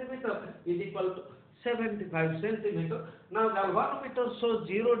 25 centimeter is equal to 75 centimeter. Now galvanometer shows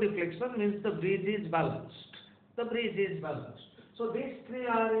zero deflection, means the bridge is balanced. The bridge is balanced. So these three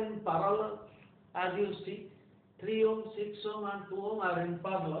are in parallel, as you see. 3 ohm, 6 ohm and 2 ohm are in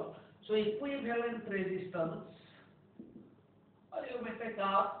parallel. So equivalent resistance, or you may take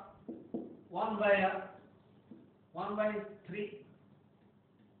R 1 by 3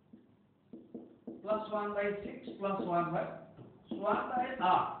 plus 1 by 6 plus 1 by 2. So 1 by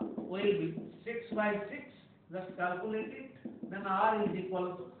R will be 6 by 6. Just calculate it. Then R is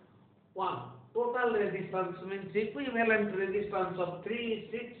equal to 1. Total resistance means equivalent resistance of 3,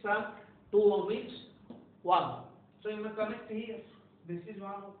 6 and 2 ohm is 1. So you may connect here. This is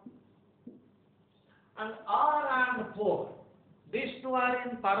 1 ohm. And R and 4, these two are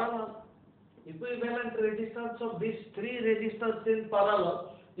in parallel. Equivalent resistance of these three resistors in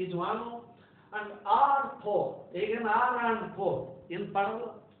parallel is 1 ohm. And R4, again R and 4 in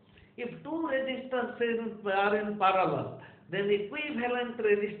parallel. If two resistors are in parallel, then equivalent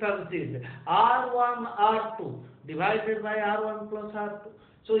resistance is R1, R2 divided by R1 plus R2.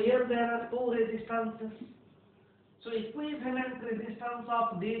 So here there are two resistances. So equivalent resistance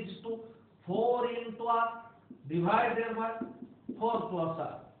of these two, 4 into R divided by 4 plus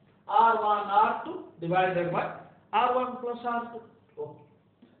R. R1, R2 divided by R1 plus R2. Okay.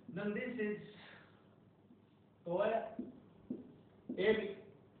 Then this is wire AB.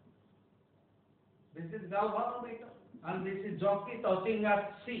 This is galvanometer and this is jockey touching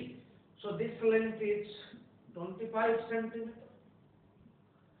at C. So this length is 25 centimeter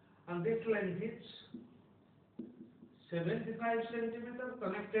and this length is 75 centimeter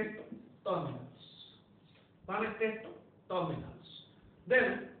connected to terminals. Connected to terminals.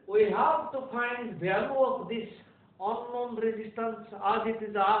 Then we have to find value of this unknown resistance, as it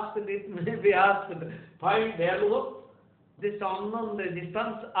is asked, it may be asked, find value of this unknown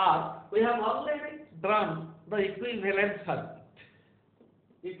resistance R. We have already drawn the equivalent circuit.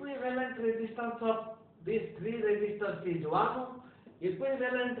 Equivalent resistance of these three resistors is 1 ohm.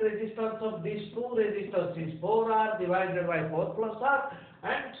 Equivalent resistance of these two resistors is 4R divided by 4 plus R,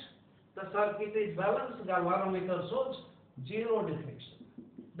 and the circuit is balanced. Galvanometer shows zero deflection.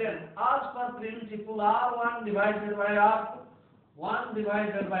 Then, as per principle, R1 divided by R2, 1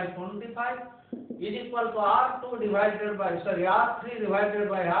 divided by 25 is equal to R3 divided by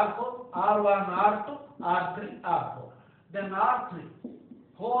R4, R1, R2, R3, R4. Then R3,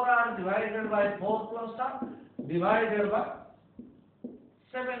 4R divided by 4 plus R divided by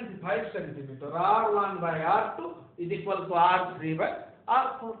 75 centimeter. R1 by R2 is equal to R3 by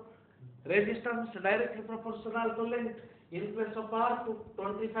R4. Resistance directly proportional to length. In place of R2,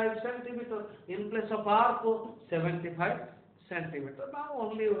 25 centimeter. In place of R4, 75 centimeter. Now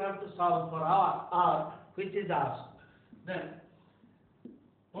only you have to solve for R, which is asked. Then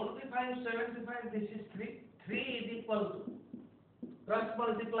 25, 75, this is 3. 3 is equal to, cross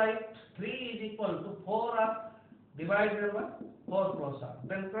multiply, 3 is equal to 4R divided by 4 plus R.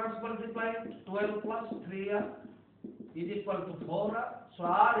 Then cross multiply, 12 plus 3R is equal to 4R. So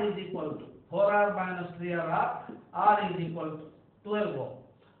R is equal to 4R minus 3R, R is equal to 12 ohm.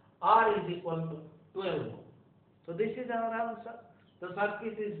 R is equal to 12 ohm. So this is our answer. The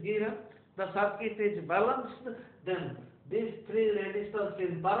circuit is given, the circuit is balanced, then these three resistors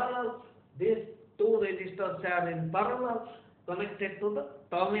in parallel, these two resistors are in parallel, connected to the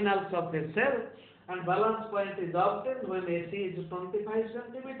terminals of the cell, and balance point is obtained when AC is 25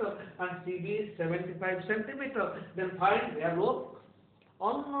 centimeter and CB is 75 centimeter. Then find value of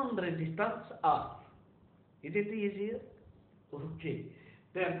unknown resistance R. Is it easier? Okay.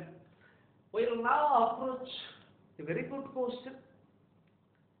 Then we will now approach a very good question.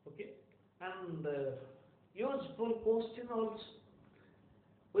 Okay. And useful question also.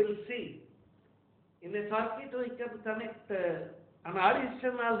 We will see. In a circuit we can connect an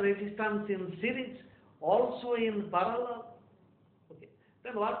additional resistance in series, also in parallel. Okay.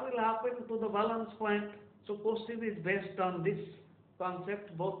 Then what will happen to the balance point? So question is based on this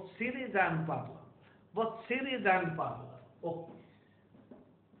concept, both series and parallel. Both series and parallel. Okay.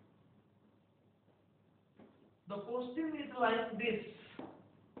 The question is like this.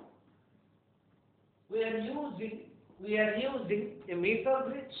 We are using a meter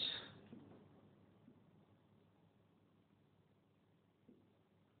bridge.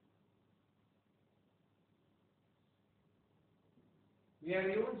 We are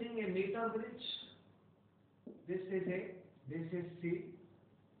using a meter bridge. This is A, this is C,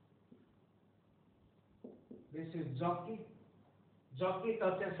 this is jockey. Jockey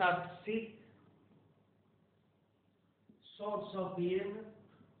touches at C. Source of EMF,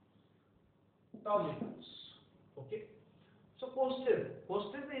 terminals. Okay. So question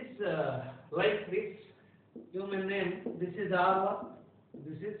is like this. You may name, this is R1,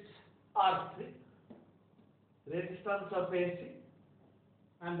 this is R3, resistance of AC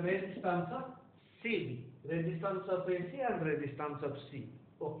and resistance of CB, resistance of AC and resistance of CB.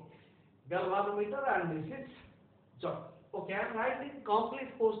 Okay. Galvanometer and this is jockey. Okay, I am writing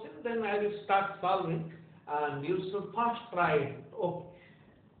complete question, then I will start solving and you should first try it. Okay.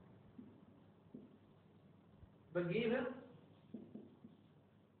 The given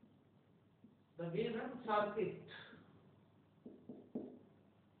circuit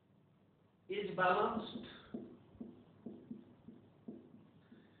is balanced.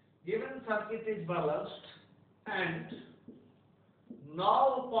 Given circuit is balanced and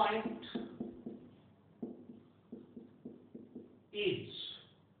null point is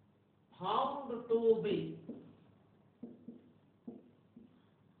found to be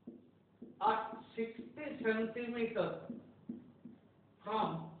at 60 centimeter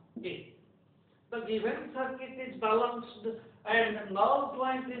from A. The given circuit is balanced and null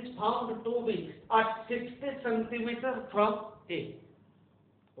point is found to be at 60 centimeter from A.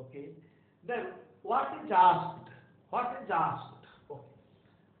 Okay. Then what is asked? Okay.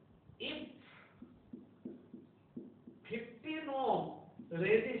 If 15 ohm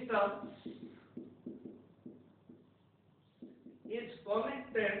resistance is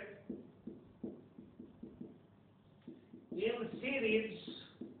connected in series,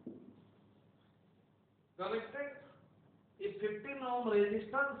 if 15 ohm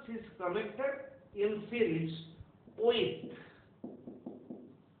resistance is connected in series with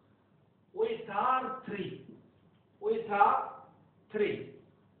R3,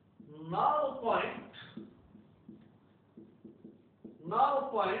 null point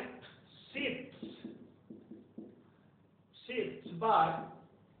shifts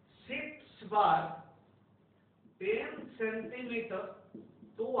by 10 centimeter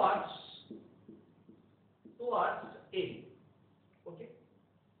towards A. Okay.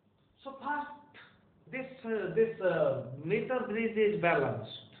 So first, this meter bridge is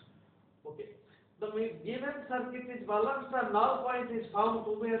balanced. Okay. The given circuit is balanced and null point is found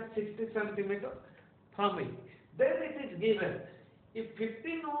to be at 60 centimeter from it. Then it is given, if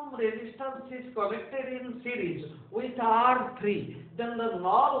 15 ohm resistance is connected in series with R3, then the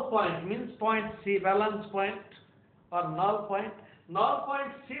null point means point C, balance point or null point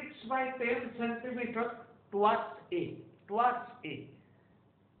shifts by 10 centimeter towards A.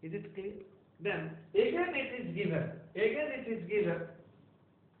 Is it clear? Then again it is given,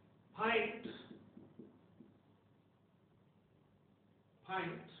 find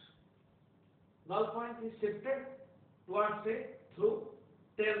null point is shifted towards A through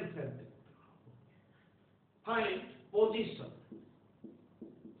 10 centimeter. Find position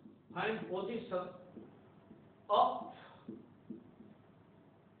of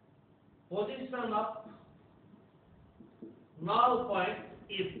null point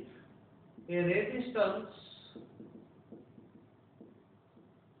if a resistance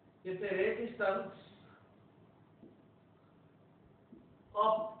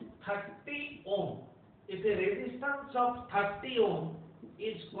of 30 ohm, if a resistance of 30 ohm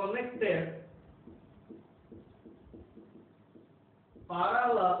is connected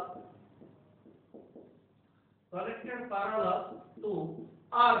parallel to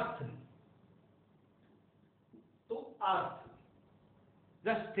R3.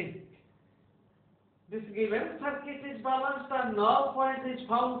 Just think. This given circuit is balanced and null point is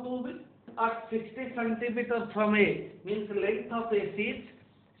found to be at 60 centimeter from A, means length of AC is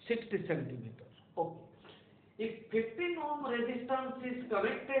 60 centimeters. Okay. If 15 ohm resistance is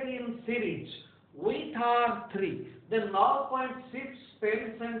connected in series with R3, then null point shifts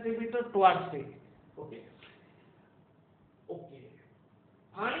 10 centimeter towards A. Okay.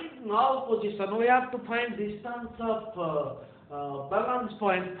 Find null position. We have to find distance of balance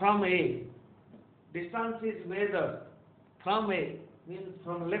point from A. Distance is measured from A, means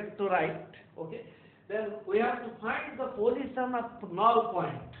from left to right. Okay. Then we have to find the position of null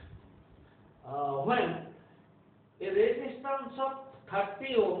point when a resistance of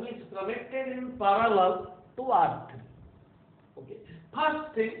 30 ohm is connected in parallel to R3. Okay.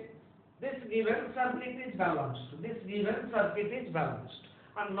 First thing, this given circuit is balanced.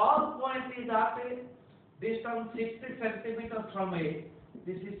 And null point is at a distance 60 centimeter from A.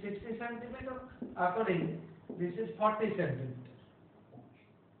 This is 60 centimeter. Accordingly, this is 40 centimeter.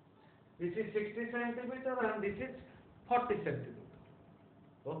 This is 60 centimeter and this is 40 centimeter.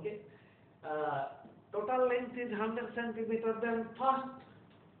 Okay. Total length is 100 centimeter. Then first,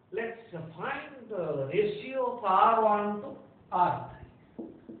 let's find the ratio of R1 to R3.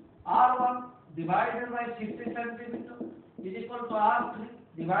 R1 divided by 60 centimeter is equal to R3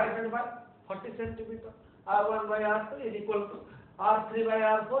 divided by 40 centimeter. R1 by R2 is equal to R3 by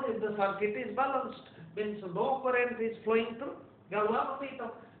R4. If the circuit is balanced, means no current is flowing through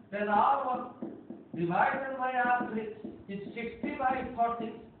galvanometer, then R1 divided by R3 is 60 by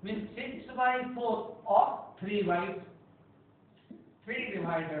 40, means 6 by 4 or 3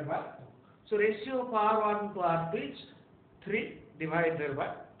 divided by 2. So ratio of R1 to R2 is 3 divided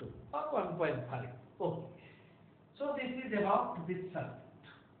by 2 or 1.5. Okay. So this is about this circuit.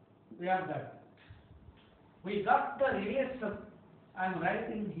 We are done. We got the relation. I am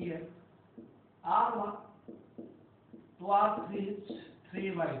writing here. R1 to R3 is 3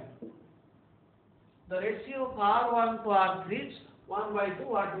 by 2. The ratio of R1 to R3 is 1 by 2,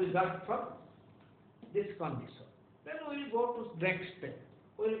 what we got from this condition. Then we will go to next step.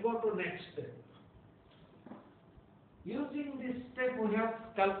 We will go to next step. Using this step, we have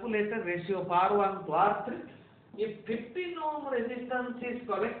calculated ratio of R1 to R3. If 15 ohm resistance is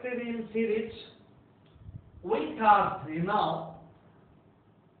connected in series with R3, now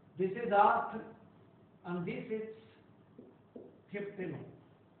this is R3 and this is 15 ohm.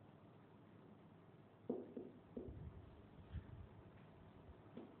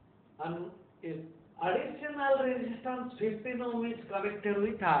 And if additional resistance 15 ohm is connected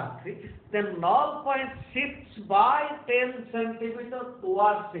with R3, then null point shifts by 10 centimeter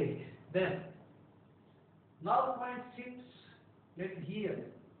towards A. Then null point shifts, let here,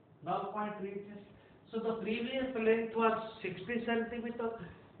 null point reaches. So the previous length was 60 centimeter.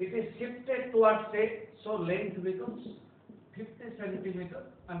 It is shifted towards A, so length becomes 50 centimeter,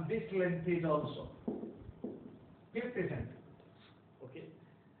 and this length is also 50 centimeters. Okay.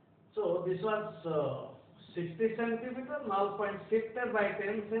 So this was 60 centimeter, null point shifted by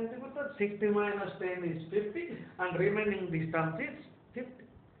 10 centimeter, 60 minus 10 is 50, and remaining distance is 50.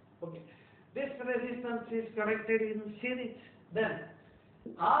 Okay. This resistance is connected in series. Then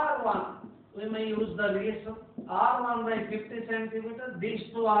R1, we may use the relation R1 by 50 centimeter, these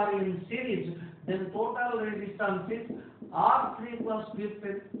two are in series, then total resistance is R3 plus 50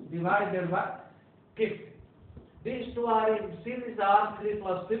 divided by 50. These two are in series, R3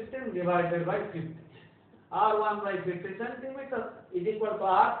 plus 15 divided by 50. R1 by 50 centimeter is equal to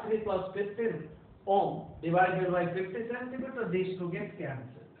R3 plus 15 ohm divided by 50 centimeter. These two get cancelled.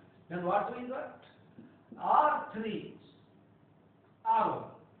 Then what we got? R3, R1.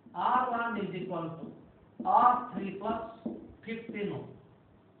 R1 is equal to R3 plus 15 ohm.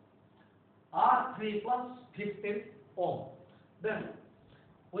 R3 plus 15 ohm. Then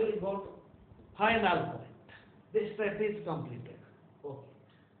we will go to final point. This step is completed. Okay.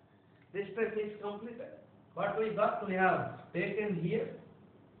 This step is completed. What we got, we have taken here.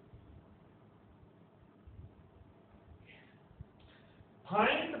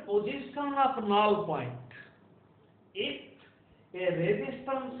 Find position of null point if a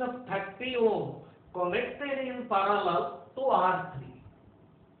resistance of 30 ohm connected in parallel to R3.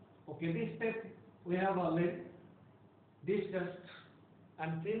 Okay, this step we have already discussed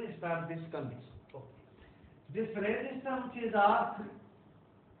and finished at this condition. Okay. This resistance is R3.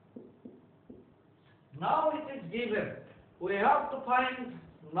 Now it is given. We have to find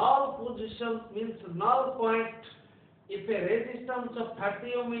null position, means null point if a resistance of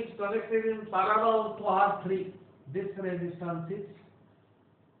 30 ohm is connected in parallel to R3. This resistance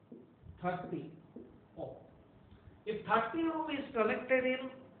is 30 ohm. If 30 ohm is connected in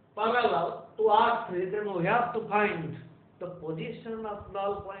parallel to R3, then we have to find the position of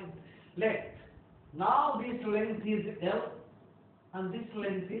null point. Let now this length is L and this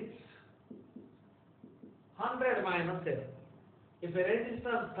length is 100 minus L. If a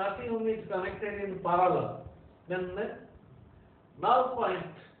resistance 30 ohm is connected in parallel, then the null point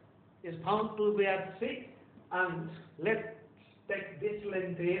is found to be at C, and let's take this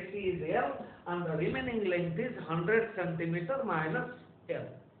length AC is L and the remaining length is 100 centimeter minus L.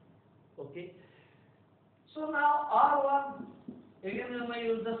 Okay. So now R1, again we may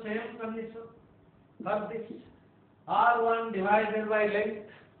use the same condition for this. R1 divided by length,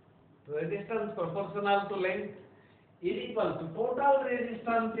 resistance proportional to length, is equal to total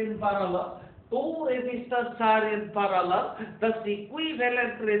resistance in parallel. Two resistors are in parallel. Thus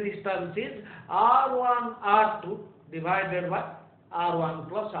equivalent resistance is R1 R2 divided by R1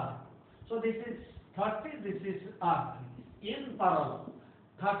 plus R2. So this is 30, this is R3 in parallel.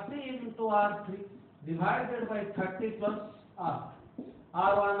 30 into R3 divided by 30 plus R3.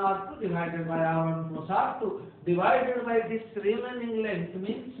 R1 R2 divided by R1 plus R2 divided by this remaining length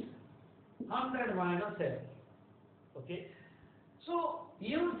means 100 minus L. Okay. So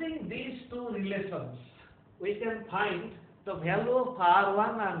using these two relations, we can find the value of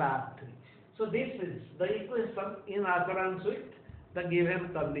R1 and R3. So this is the equation in accordance with the given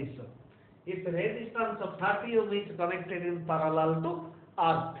condition. If resistance of 30 ohm is connected in parallel to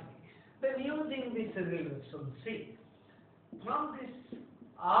R3, then using this relation, see, from this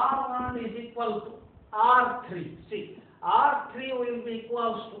R1 is equal to R3. See, R3 will be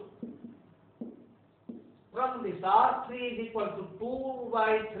equals to, from this R3 is equal to 2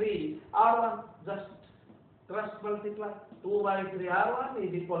 by 3 R1, just cross multiply, 2 by 3 R1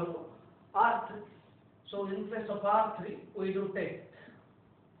 is equal to R3. So in place of R3, we do take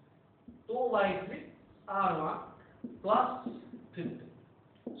 2 by 3 R1 plus 15.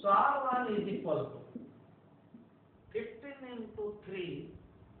 So R1 is equal to 15 into 3,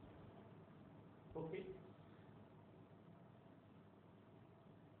 okay,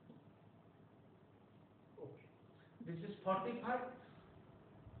 this is 45,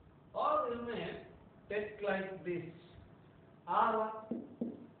 or you may take like this, R1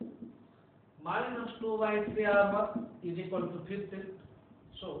 minus 2 by 3 R1 is equal to 15.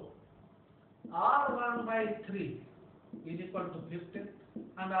 So R1 by 3 is equal to 15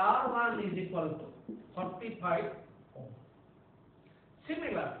 and R1 is equal to 45 ohm.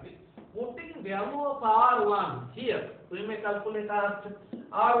 Similarly, putting value of R1 here, we may calculate R3.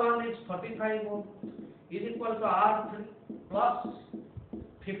 R1 is 45 ohm is equal to R3 plus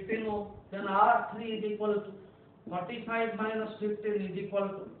 15 ohm. Then R3 is equal to 45 minus 15 is equal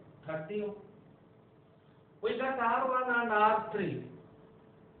to 30 ohm. We got R1 and R3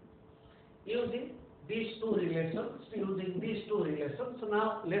 using these two relations. So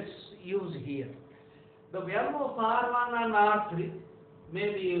now let's use here. The value of R1 and R3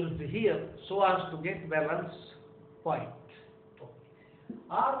 may be used here so as to get balance point.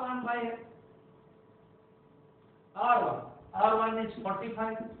 R1 by R1 is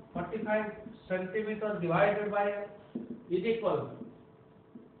 45 centimeter divided by is equal to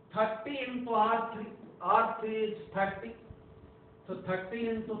 30 into R3 is 30, so 30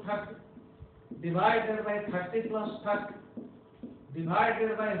 into 30 divided by 30 plus 30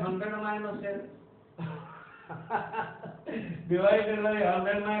 divided by 100 minus L divided by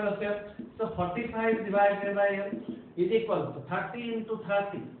 100 minus L, so 45 divided by L is equal to 30 into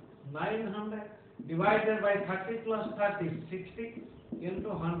 30, 900 divided by 30 plus 30, 60 into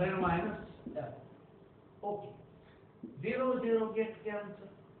 100 minus L. Okay. 0 get cancelled.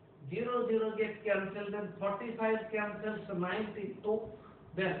 0 get cancelled, then 45 cancels 92.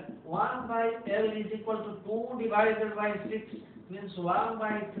 Then 1 by L is equal to 2 divided by 6 means 1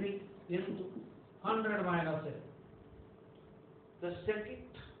 by 3 into 100 minus L. The second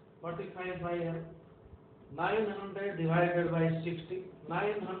 45 by L, 900 divided by 60,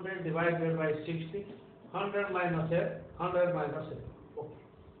 900 divided by 60, 100 minus L, 100 minus L. Okay.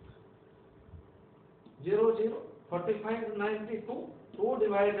 0, 45, 92, 2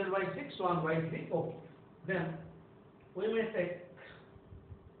 divided by 6, 1 by 3. Okay. Then we may take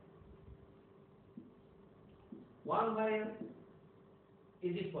 1 by L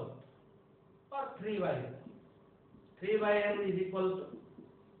is equal to, or 3 by L. 3 by L is equal to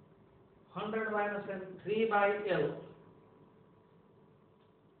 100 minus L, 3 by L.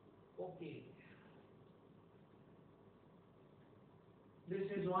 Okay. This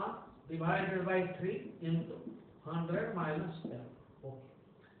is 1 divided by 3 into 100 minus L. Okay.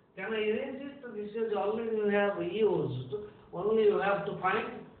 Can I erase it? This is already you have used. Only you have to find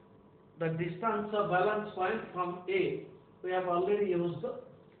the distance of balance point from A. We have already used the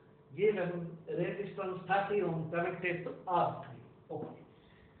given resistance 30 ohm connected to R3. Okay.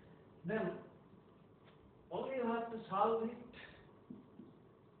 Then only you have to solve it.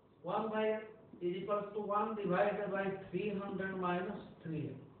 1 by L is equal to 1 divided by 300 minus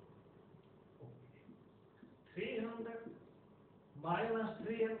 3L. Okay. 300 minus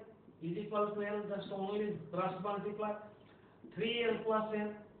 3L is equal to L, just only cross multiply. 3L plus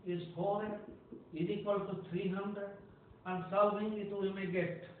L is 4L is equal to 300, and solving it we may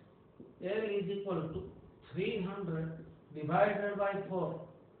get L is equal to 300 divided by 4.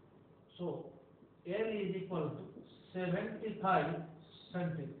 So L is equal to 75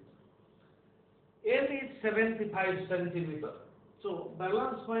 centimeter. L is 75 centimeter. So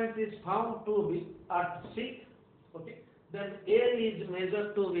balance point is found to be at C. Okay. Then L is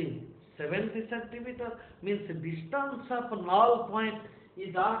measured to be 70 centimeter. Means the distance of null point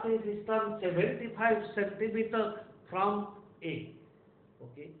is at a distance 75 centimeter from A.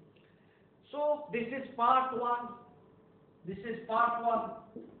 Okay. So this is part 1. This is part 1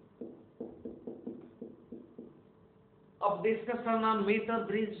 of discussion on meter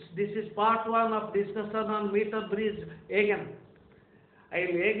bridge. This is part 1 of discussion on meter bridge. Again, I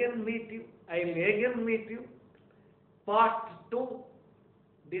will again meet you. Part 2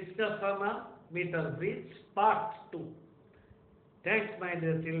 discussion on meter bridge. Part 2. Thanks, my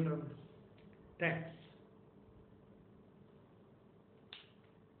dear children. Thanks.